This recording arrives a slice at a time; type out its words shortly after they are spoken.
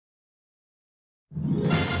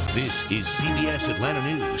This is CBS Atlanta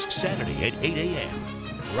News, Saturday at 8 a.m.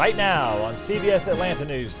 Right now on CBS Atlanta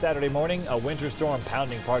News Saturday morning, a winter storm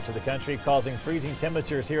pounding parts of the country, causing freezing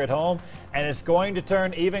temperatures here at home, and it's going to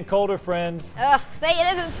turn even colder, friends. Say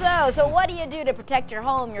it isn't so. So what do you do to protect your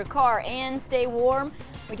home, your car, and stay warm?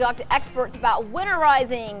 We talked to experts about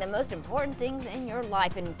winterizing, the most important things in your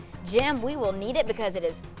life. And Jim, we will need it because it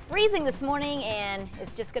is freezing this morning and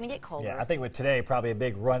it's just going to get colder. Yeah, I think with today probably a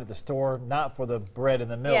big run at the store, not for the bread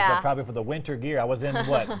and the milk, but probably for the winter gear. I was in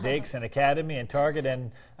Dick's and Academy and Target,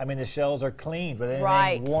 and I mean the shelves are cleaned with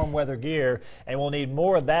anything warm weather gear, and we'll need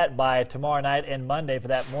more of that by tomorrow night and Monday for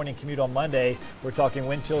that morning commute on Monday. We're talking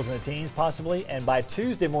wind chills in the teens possibly, and by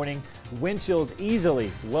Tuesday morning, wind chills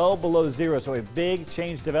easily well below zero, so a big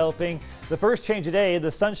change developing. The first change today,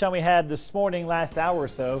 the sunshine we had this morning, last hour or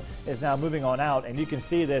so, is now moving on out, and you can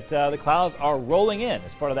see that the clouds are rolling in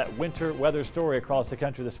as part of that winter weather story across the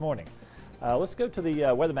country this morning. Let's go to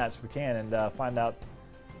the weather maps if we can and find out.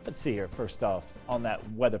 Let's see here first off on that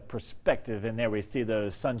weather perspective, and there we see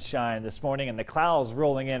those sunshine this morning and the clouds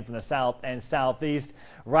rolling in from the south and southeast.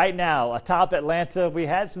 Right now atop Atlanta, we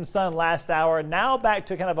had some sun last hour, now back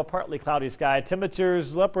to kind of a partly cloudy sky.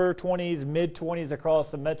 Temperatures upper 20s, mid 20s across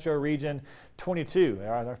the metro region. 22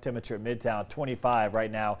 our temperature at Midtown, 25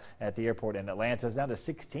 right now at the airport in Atlanta. It's down to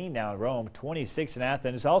 16 now in Rome, 26 in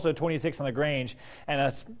Athens, also 26 on the Grange, and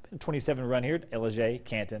a 27 run here at Ellijay,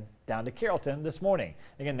 Canton, down to Carrollton this morning.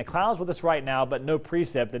 Again, the clouds with us right now, but no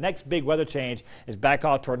precip. The next big weather change is back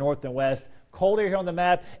off to our north and west. Colder here on the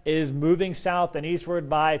map is moving south and eastward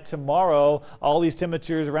by tomorrow. All these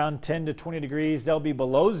temperatures around 10 to 20 degrees. They'll be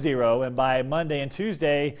below zero, and by Monday and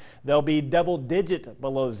Tuesday, they'll be double digit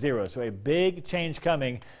below zero. So a big change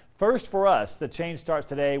coming. First for us, the change starts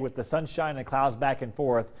today with the sunshine and clouds back and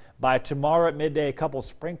forth. By tomorrow at midday, a couple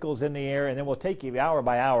sprinkles in the air, and then we'll take you hour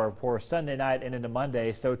by hour for Sunday night and into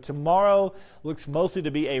Monday. So tomorrow looks mostly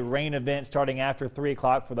to be a rain event starting after 3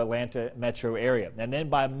 o'clock for the Atlanta metro area. And then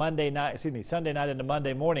by Sunday night into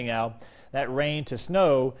Monday morning now, that rain to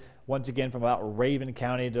snow once again from about Raven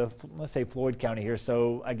County to, let's say, Floyd County here.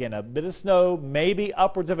 So, again, a bit of snow, maybe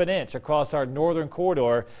upwards of an inch across our northern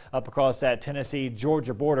corridor up across that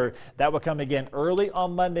Tennessee-Georgia border. That will come again early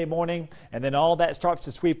on Monday morning, and then all that starts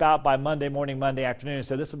to sweep out by Monday morning, Monday afternoon.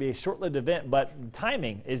 So this will be a short-lived event, but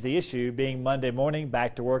timing is the issue, being Monday morning,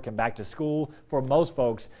 back to work and back to school. For most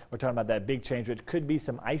folks, we're talking about that big change, which could be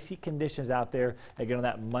some icy conditions out there, again, on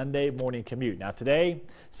that Monday morning commute. Now, today,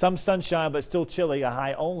 some sunshine, but still chilly, a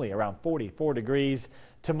high only around 44 degrees.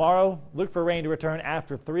 Tomorrow, look for rain to return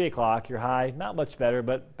after 3 o'clock. Your high, not much better,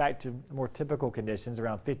 but back to more typical conditions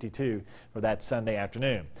around 52 for that Sunday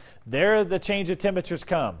afternoon. There, the change of temperatures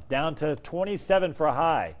come down to 27 for a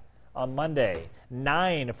high on Monday,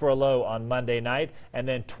 9 for a low on Monday night, and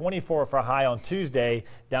then 24 for a high on Tuesday,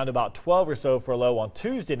 down to about 12 or so for a low on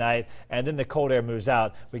Tuesday night, and then the cold air moves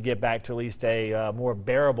out. We get back to at least a more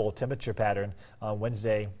bearable temperature pattern on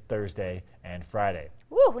Wednesday, Thursday, and Friday.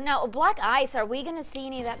 Woo, now black ice, are we going to see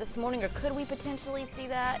any of that this morning, or could we potentially see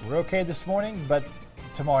that? We're okay this morning, but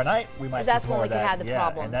tomorrow night we might see some more of that. That's when we could have the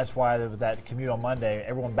problems. And that's why that commute on Monday,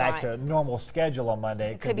 everyone back to normal schedule on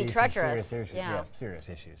Monday. It could be treacherous. Some serious issues. Serious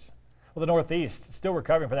issues. Well, the Northeast still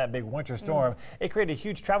recovering from that big winter storm. It created a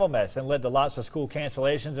huge travel mess and led to lots of school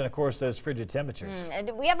cancellations and, of course, those frigid temperatures.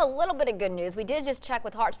 And we have a little bit of good news. We did just check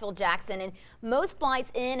with Hartsfield-Jackson, and most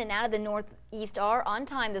flights in and out of the Northeast are on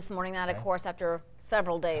time this morning. That, of course, after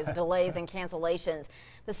several days delays and cancellations.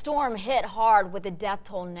 The storm hit hard with the death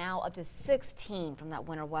toll now up to 16 from that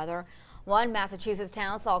winter weather. One Massachusetts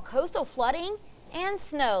town saw coastal flooding and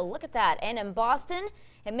snow. Look at that. And in Boston,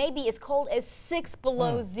 it may be as cold as 6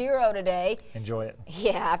 below zero today. Enjoy it.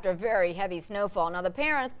 Yeah, after very heavy snowfall. Now, the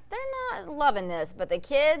parents, they're not loving this, but the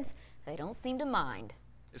kids, they don't seem to mind.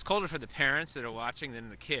 It's colder for the parents that are watching than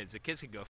the kids. The kids could go